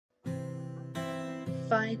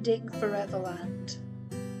finding Foreverland.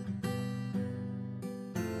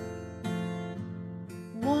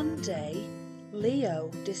 One day,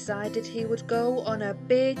 Leo decided he would go on a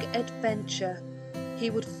big adventure. He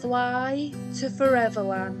would fly to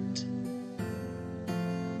Foreverland.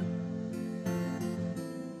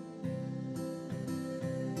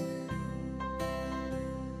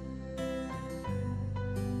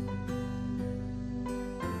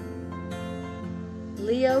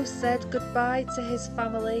 Leo said goodbye to his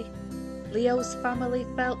family. Leo's family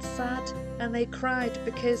felt sad and they cried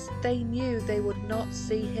because they knew they would not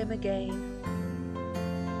see him again.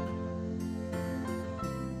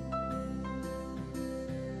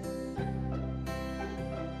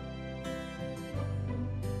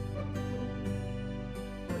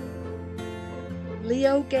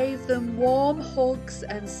 Leo gave them warm hugs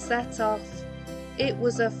and set off. It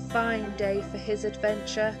was a fine day for his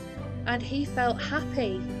adventure, and he felt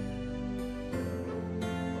happy.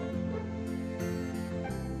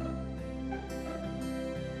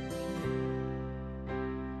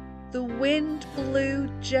 The wind blew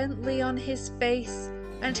gently on his face,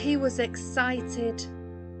 and he was excited.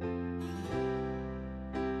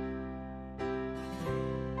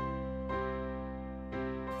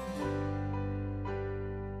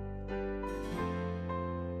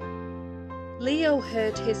 Leo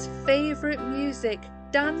heard his favourite music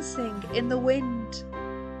dancing in the wind.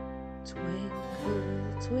 Twinkle,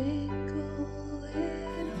 twinkle,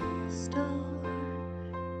 little star,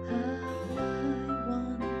 how I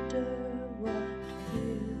wonder what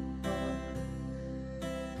you are.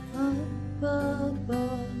 Up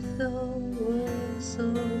above the world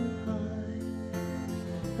so high,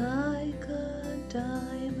 like a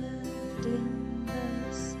diamond in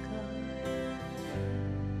the sky.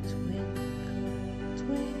 Twinkle,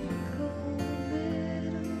 twinkle,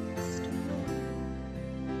 little star,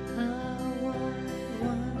 how I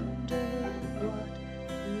wonder what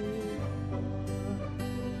you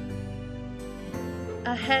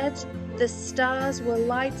are. Ahead, the stars were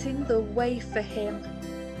lighting the way for him.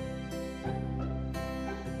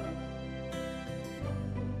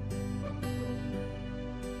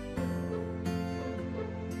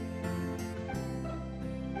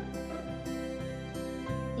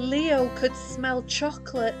 Leo could smell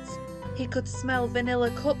chocolate, he could smell vanilla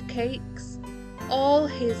cupcakes, all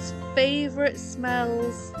his favourite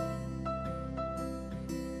smells.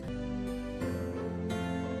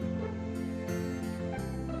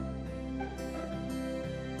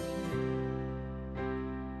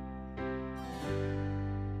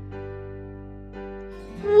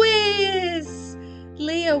 Whiz!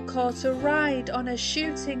 Leo caught a ride on a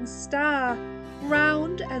shooting star.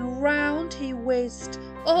 Round and round he whizzed,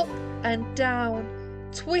 up and down,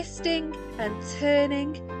 twisting and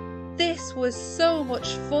turning. This was so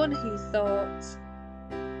much fun, he thought.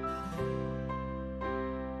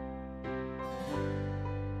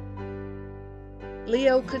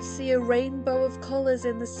 Leo could see a rainbow of colours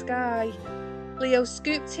in the sky. Leo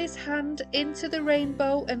scooped his hand into the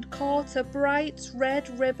rainbow and caught a bright red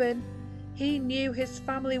ribbon. He knew his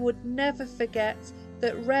family would never forget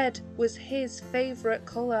that red was his favourite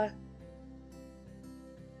colour.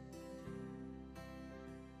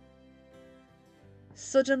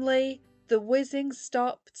 Suddenly, the whizzing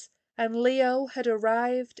stopped and Leo had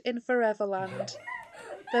arrived in Foreverland.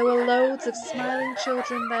 There were loads of smiling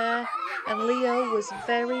children there and Leo was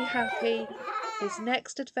very happy. His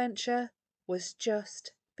next adventure was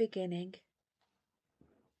just beginning.